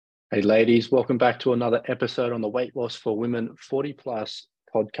Hey, ladies, welcome back to another episode on the Weight Loss for Women 40 Plus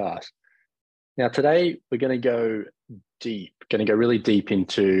podcast. Now, today we're going to go deep, going to go really deep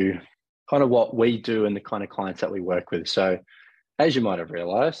into kind of what we do and the kind of clients that we work with. So, as you might have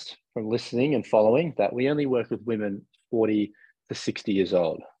realized from listening and following, that we only work with women 40 to 60 years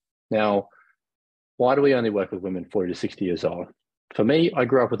old. Now, why do we only work with women 40 to 60 years old? For me, I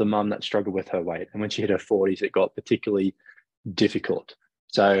grew up with a mum that struggled with her weight. And when she hit her 40s, it got particularly difficult.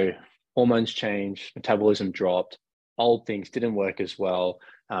 So hormones changed, metabolism dropped, old things didn't work as well,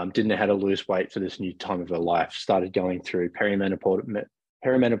 didn't know how to lose weight for this new time of her life, started going through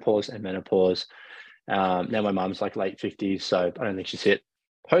perimenopause and menopause. Now my mum's like late 50s, so I don't think she's hit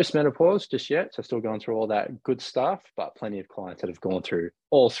post-menopause just yet. So still going through all that good stuff, but plenty of clients that have gone through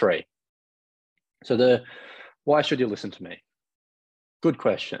all three. So why should you listen to me? Good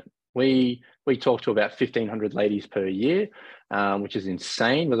question. We talk to about 1,500 ladies per year, which is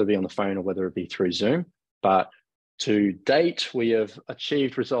insane, whether it be on the phone or whether it be through Zoom. But to date, we have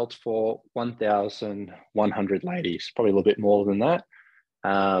achieved results for 1,100 ladies, probably a little bit more than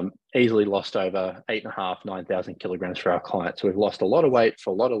that. Easily lost over 8.5, 9,000 kilograms for our clients. So we've lost a lot of weight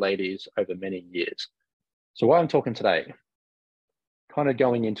for a lot of ladies over many years. So why I'm talking today, kind of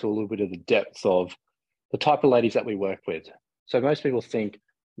going into a little bit of the depth of the type of ladies that we work with. So most people think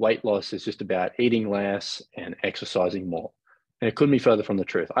weight loss is just about eating less and exercising more. And it couldn't be further from the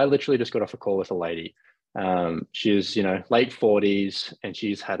truth. I literally just got off a call with a lady. She's, late 40s, and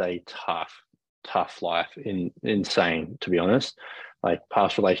she's had a tough life, insane, to be honest. Like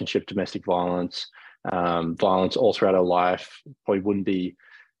past relationship, domestic violence, violence all throughout her life. Probably wouldn't be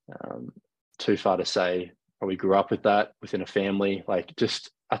too far to say. Probably grew up with that within a family, like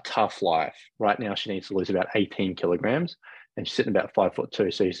just a tough life. Right now, she needs to lose about 18 kilograms. And she's sitting about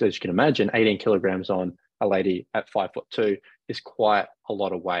 5'2". So as you can imagine, 18 kilograms on a lady at 5'2" is quite a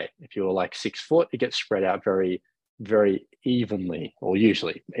lot of weight. If you're like 6 foot, it gets spread out very, very evenly, or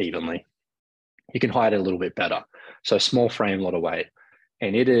usually evenly. You can hide it a little bit better. So small frame, a lot of weight.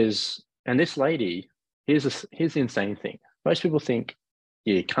 And this lady, here's the insane thing. Most people think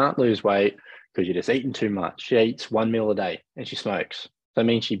you can't lose weight because you're just eating too much. She eats one meal a day and she smokes. That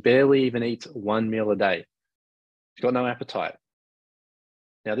means she barely even eats one meal a day. She's got no appetite.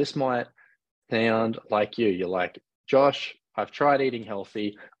 Now, this might sound like you. You're like, Josh, I've tried eating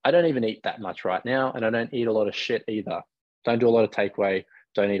healthy. I don't even eat that much right now, and I don't eat a lot of shit either. Don't do a lot of takeaway.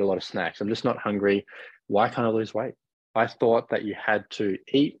 Don't eat a lot of snacks. I'm just not hungry. Why can't I lose weight? I thought that you had to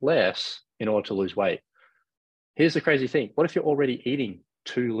eat less in order to lose weight. Here's the crazy thing. What if you're already eating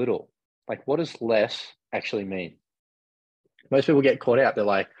too little? Like, what does less actually mean? Most people get caught out. They're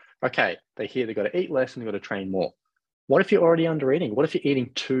like, okay, they hear they've got to eat less and they've got to train more. What if you're already under eating? What if you're eating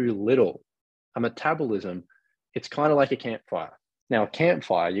too little? A metabolism, it's kind of like a campfire. Now, a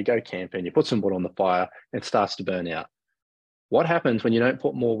campfire, you go camping, you put some wood on the fire, and it starts to burn out. What happens when you don't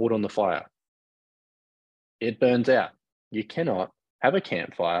put more wood on the fire? It burns out. You cannot have a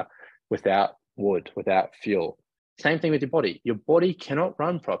campfire without wood, without fuel. Same thing with your body. Your body cannot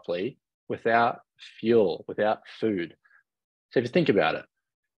run properly without fuel, without food. So if you think about it,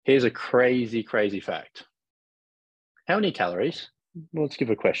 here's a crazy, crazy fact. How many calories, let's give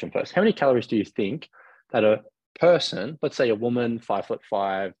a question first. How many calories do you think that a person, let's say a woman,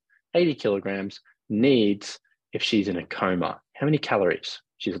 5'5", 80 kilograms, needs if she's in a coma? How many calories?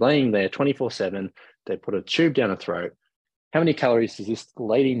 She's laying there 24/7. They put a tube down her throat. How many calories does this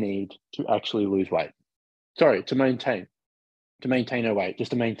lady need to actually lose weight? Sorry, to maintain her weight,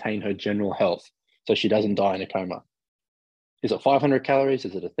 just to maintain her general health so she doesn't die in a coma. Is it 500 calories?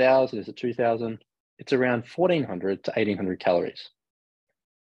 Is it 1,000? Is it 2,000? It's around 1,400 to 1,800 calories.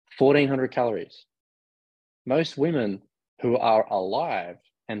 1,400 calories. Most women who are alive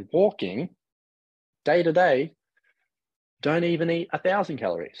and walking day to day don't even eat 1,000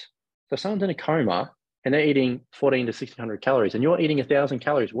 calories. So someone's in a coma and they're eating 1,400 to 1,600 calories and you're eating 1,000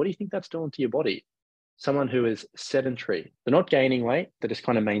 calories. What do you think that's doing to your body? Someone who is sedentary, they're not gaining weight, they're just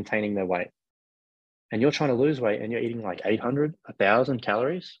kind of maintaining their weight. And you're trying to lose weight and you're eating like 800, 1,000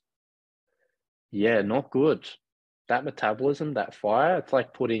 calories. Yeah, not good. That metabolism, that fire, it's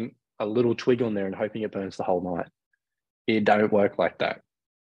like putting a little twig on there and hoping it burns the whole night. It don't work like that.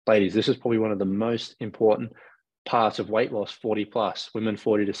 Ladies, this is probably one of the most important parts of weight loss, 40 plus, women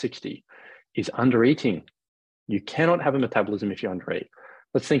 40 to 60, is undereating. You cannot have a metabolism if you undereat.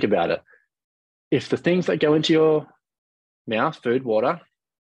 Let's think about it. If the things that go into your mouth, food, water,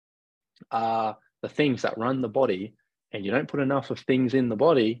 are the things that run the body, and you don't put enough of things in the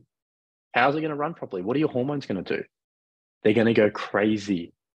body, how's it going to run properly? What are your hormones going to do? They're going to go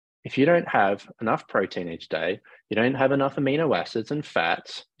crazy. If you don't have enough protein each day, you don't have enough amino acids and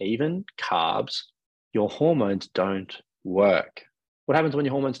fats, even carbs, your hormones don't work. What happens when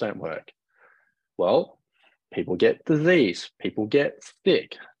your hormones don't work? Well, people get disease, people get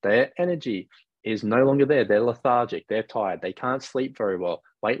sick, their energy is no longer there. They're lethargic, they're tired, they can't sleep very well.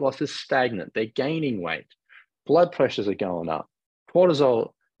 Weight loss is stagnant, they're gaining weight. Blood pressures are going up,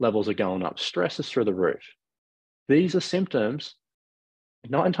 cortisol levels are going up, stress is through the roof. These are symptoms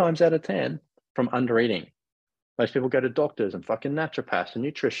 9 times out of 10 from undereating. Most people go to doctors and fucking naturopaths and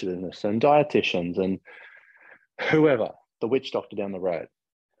nutritionists and dietitians and whoever, the witch doctor down the road.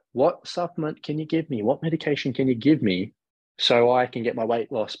 What supplement can you give me? What medication can you give me so I can get my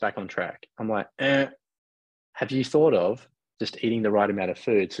weight loss back on track? I'm like, have you thought of just eating the right amount of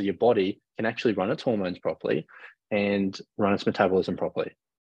food so your body can actually run its hormones properly and run its metabolism properly?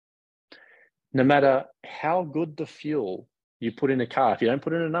 No matter how good the fuel you put in a car, if you don't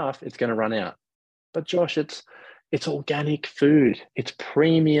put in enough, it's going to run out. But Josh, it's organic food. It's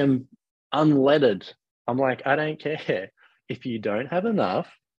premium, unleaded. I'm like, I don't care. If you don't have enough,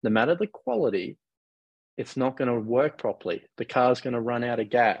 no matter the quality, it's not going to work properly. The car's going to run out of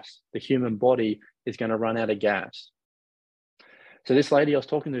gas. The human body is going to run out of gas. So this lady I was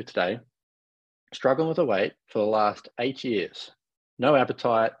talking to today, struggling with her weight for the last 8 years. No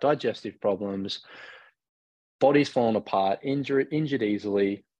appetite, digestive problems, body's falling apart, injured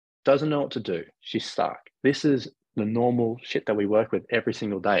easily, doesn't know what to do. She's stuck. This is the normal shit that we work with every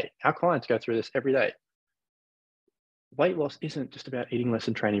single day. Our clients go through this every day. Weight loss isn't just about eating less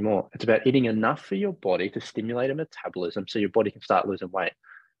and training more. It's about eating enough for your body to stimulate a metabolism so your body can start losing weight.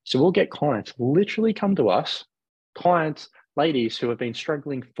 So we'll get clients literally come to us, clients, ladies who have been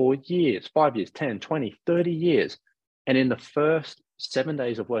struggling for years, 5 years, 10, 20, 30 years. And in the first 7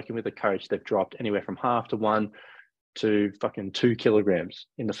 days of working with a coach, they've dropped anywhere from 0.5 to 1 to fucking 2 kilograms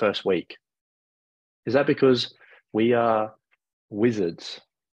in the first week. Is that because we are wizards?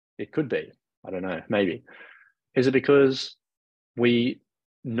 It could be. I don't know, maybe. Is it because we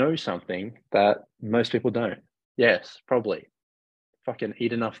know something that most people don't? Yes, probably. Fucking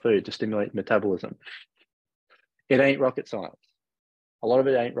eat enough food to stimulate metabolism. It ain't rocket science. A lot of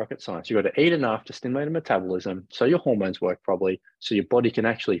it ain't rocket science. You've got to eat enough to stimulate a metabolism so your hormones work properly, so your body can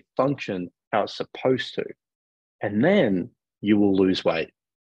actually function how it's supposed to. And then you will lose weight.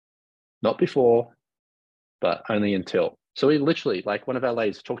 Not before, but only until. So we literally, like one of our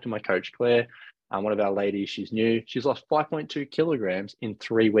ladies, talked to my coach, Claire, one of our ladies, she's new. She's lost 5.2 kilograms in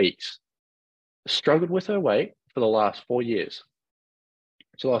 3 weeks. Struggled with her weight for the last 4 years.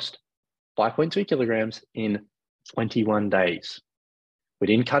 She lost 5.2 kilograms in 21 days. We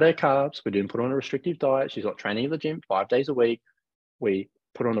didn't cut her carbs. We didn't put her on a restrictive diet. She's got training in the gym 5 days a week. We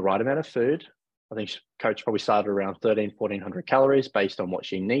put her on the right amount of food. I think coach probably started around 1,400 calories based on what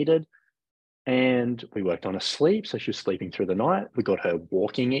she needed. And we worked on her sleep. So she was sleeping through the night. We got her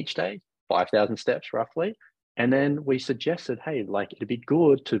walking each day, 5,000 steps roughly. And then we suggested, hey, like it'd be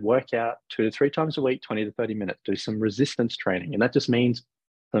good to work out 2 to 3 times a week, 20 to 30 minutes, do some resistance training. And that just means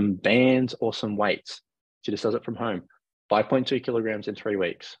some bands or some weights. She just does it from home. 5.2 kilograms in 3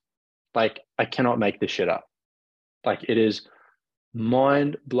 weeks. Like, I cannot make this shit up. Like, it is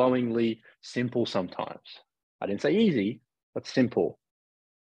mind-blowingly simple sometimes. I didn't say easy, but simple.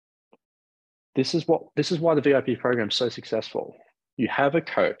 This is why the VIP program is so successful. You have a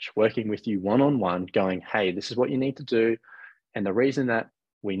coach working with you one-on-one going, hey, this is what you need to do. And the reason that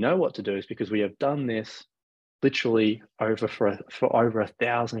we know what to do is because we have done this literally for over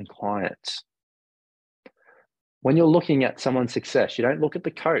 1,000 clients. When you're looking at someone's success, you don't look at the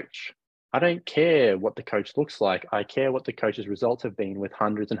coach. I don't care what the coach looks like. I care what the coach's results have been with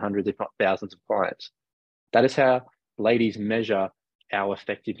hundreds and hundreds, if not thousands of clients. That is how ladies measure our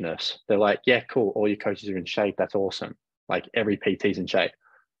effectiveness. They're like, yeah, cool. All your coaches are in shape. That's awesome. Like every PT's in shape.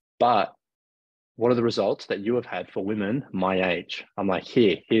 But what are the results that you have had for women my age? I'm like,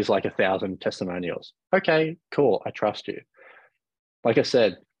 here's like 1,000 testimonials. Okay, cool. I trust you. Like I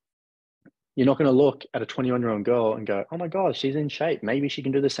said, you're not going to look at a 21-year-old girl and go, oh my God, she's in shape. Maybe she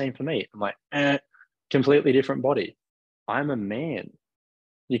can do the same for me. I'm like, completely different body. I'm a man.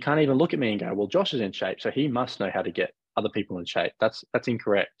 You can't even look at me and go, well, Josh is in shape, so he must know how to get other people in shape. That's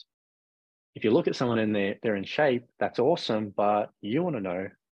incorrect. If you look at someone and they're in shape, that's awesome, but you want to know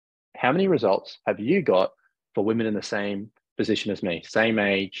how many results have you got for women in the same position as me, same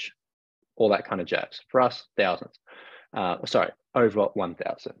age, all that kind of jazz. For us, thousands. Over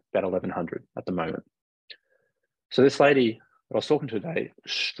 1,000, about 1,100 at the moment. So this lady that I was talking to today,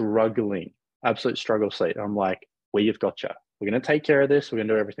 struggling, absolute struggle sleep. I'm like, we have got you. We're going to take care of this. We're going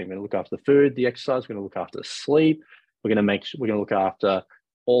to do everything. We're going to look after the food, the exercise. We're going to look after the sleep. We're going to look after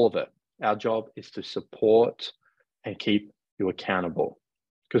all of it. Our job is to support and keep you accountable.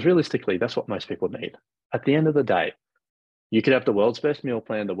 Because realistically, that's what most people need. At the end of the day, you could have the world's best meal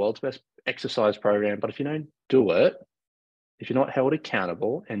plan, the world's best exercise program, but if you don't do it, if you're not held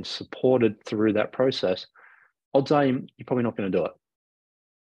accountable and supported through that process, odds are you're probably not going to do it.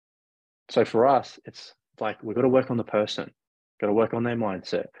 So for us, it's like we've got to work on the person, got to work on their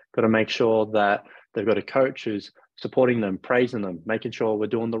mindset, got to make sure that they've got a coach who's supporting them, praising them, making sure we're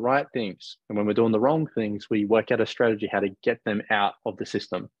doing the right things. And when we're doing the wrong things, we work out a strategy how to get them out of the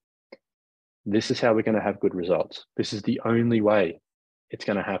system. This is how we're going to have good results. This is the only way it's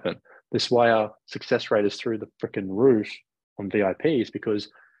going to happen. This is why our success rate is through the freaking roof on VIPs, because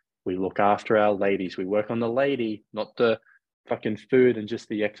we look after our ladies. We work on the lady, not the fucking food and just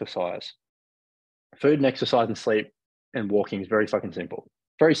the exercise. Food and exercise and sleep and walking is very fucking simple.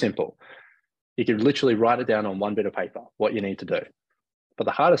 Very simple. You can literally write it down on one bit of paper, what you need to do. But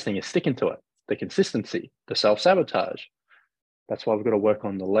the hardest thing is sticking to it, the consistency, the self-sabotage. That's why we've got to work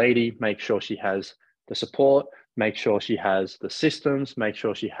on the lady, make sure she has the support, make sure she has the systems, make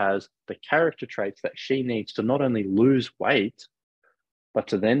sure she has the character traits that she needs to not only lose weight, but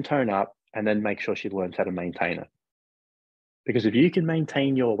to then tone up and then make sure she learns how to maintain it. Because if you can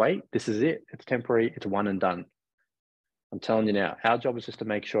maintain your weight, this is it. It's temporary. It's one and done. I'm telling you now, our job is just to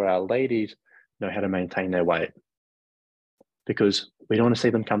make sure our ladies know how to maintain their weight, because we don't want to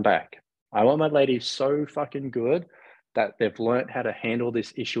see them come back. I want my ladies so fucking good that they've learned how to handle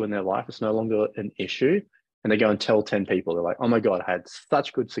this issue in their life. It's no longer an issue. And they go and tell 10 people. They're like, oh my God, I had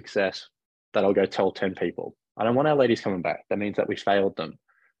such good success that I'll go tell 10 people. I don't want our ladies coming back. That means that we failed them.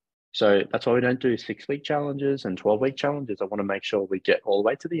 So that's why we don't do 6-week challenges and 12-week challenges. I want to make sure we get all the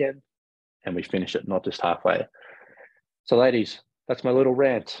way to the end and we finish it, not just halfway. So ladies, that's my little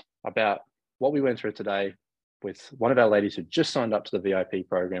rant about what we went through today with one of our ladies who just signed up to the VIP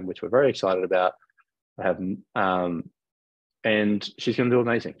program, which we're very excited about. I have, and she's going to do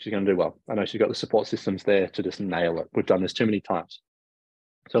amazing. She's going to do well. I know she's got the support systems there to just nail it. We've done this too many times.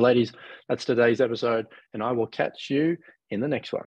 So ladies, that's today's episode, and I will catch you in the next one.